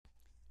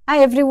Hi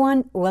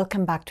everyone,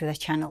 welcome back to the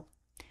channel.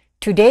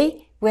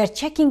 Today we are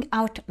checking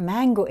out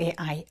Mango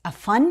AI, a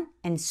fun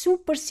and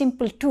super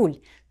simple tool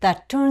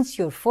that turns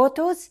your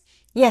photos,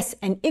 yes,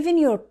 and even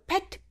your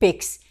pet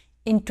pics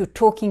into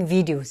talking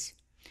videos.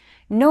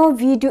 No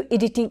video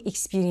editing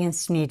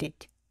experience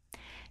needed.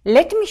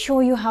 Let me show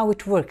you how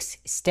it works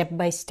step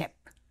by step.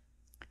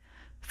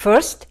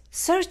 First,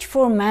 search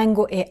for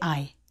Mango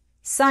AI,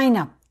 sign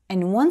up,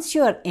 and once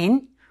you are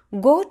in,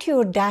 go to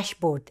your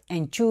dashboard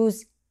and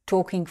choose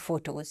Talking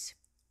Photos.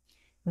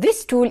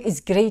 This tool is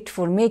great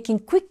for making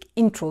quick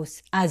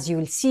intros, as you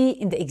will see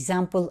in the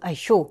example I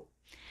show,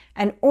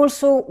 and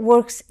also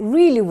works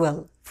really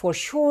well for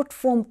short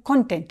form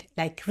content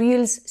like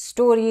reels,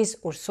 stories,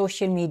 or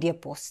social media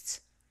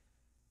posts.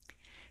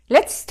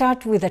 Let's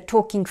start with a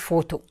talking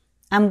photo.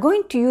 I'm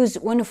going to use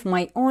one of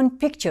my own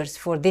pictures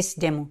for this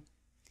demo.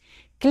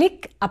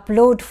 Click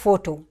Upload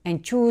Photo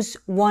and choose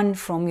one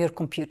from your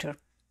computer.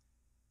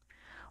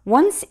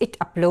 Once it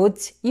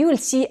uploads, you will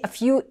see a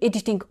few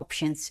editing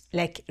options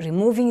like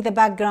removing the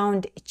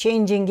background,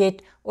 changing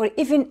it, or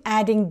even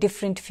adding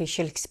different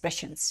facial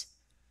expressions.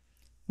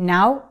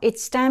 Now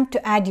it's time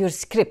to add your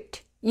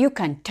script. You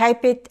can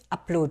type it,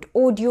 upload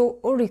audio,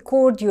 or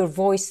record your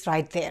voice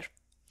right there.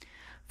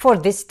 For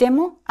this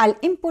demo, I'll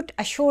input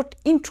a short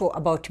intro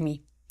about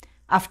me.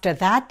 After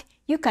that,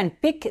 you can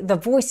pick the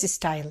voice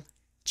style,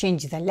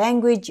 change the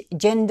language,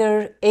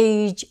 gender,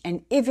 age,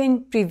 and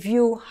even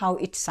preview how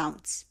it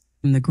sounds.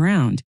 From the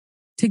ground,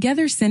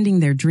 together sending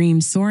their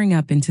dreams soaring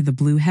up into the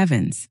blue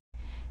heavens.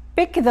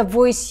 Pick the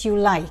voice you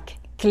like,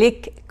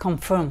 click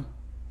Confirm,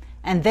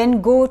 and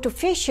then go to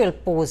Facial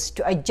Pose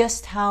to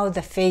adjust how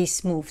the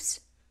face moves.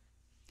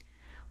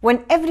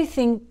 When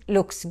everything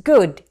looks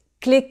good,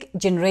 click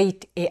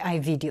Generate AI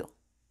Video.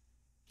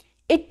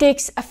 It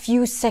takes a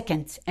few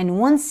seconds, and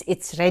once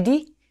it's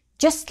ready,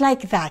 just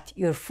like that,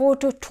 your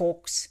photo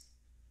talks.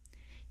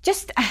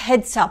 Just a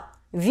heads up,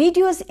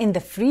 videos in the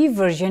free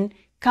version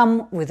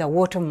come with a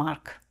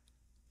watermark.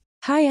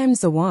 Hi, I'm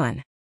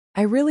Zawan.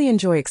 I really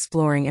enjoy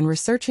exploring and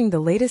researching the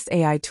latest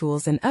AI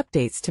tools and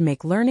updates to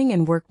make learning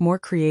and work more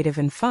creative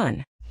and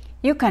fun.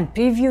 You can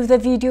preview the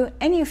video,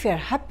 and if you're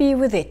happy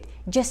with it,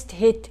 just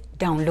hit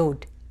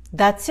download.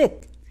 That's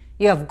it.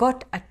 You have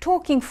got a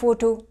talking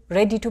photo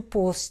ready to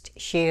post,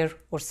 share,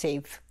 or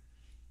save.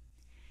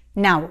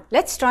 Now,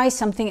 let's try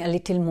something a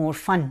little more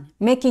fun,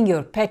 making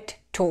your pet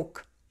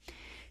talk.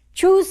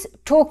 Choose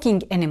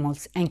Talking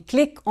Animals and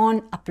click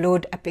on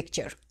Upload a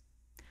Picture.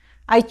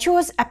 I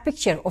chose a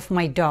picture of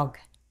my dog.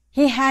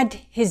 He had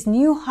his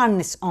new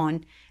harness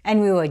on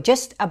and we were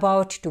just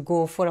about to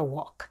go for a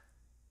walk.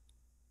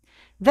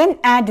 Then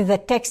add the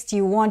text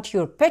you want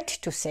your pet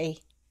to say.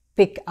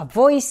 Pick a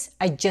voice,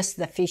 adjust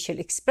the facial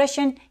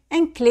expression,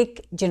 and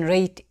click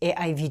Generate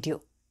AI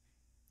Video.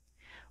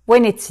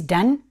 When it's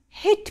done,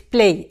 hit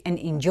play and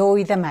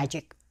enjoy the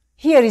magic.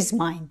 Here is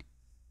mine.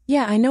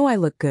 Yeah, I know I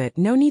look good.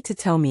 No need to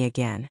tell me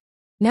again.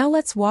 Now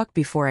let's walk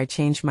before I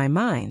change my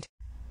mind.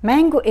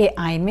 Mango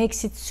AI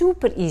makes it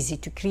super easy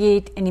to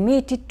create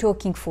animated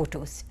talking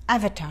photos,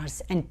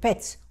 avatars, and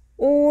pets,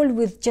 all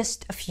with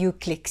just a few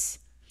clicks.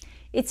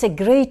 It's a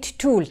great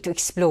tool to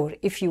explore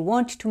if you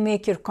want to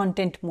make your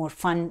content more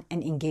fun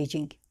and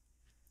engaging.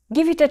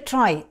 Give it a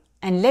try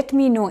and let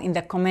me know in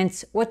the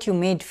comments what you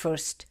made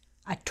first,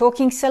 a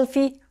talking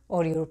selfie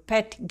or your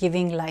pet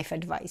giving life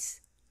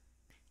advice.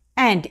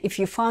 And if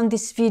you found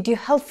this video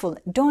helpful,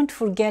 don't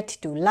forget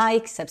to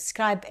like,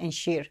 subscribe, and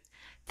share.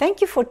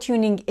 Thank you for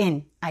tuning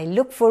in. I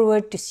look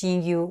forward to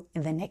seeing you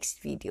in the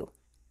next video.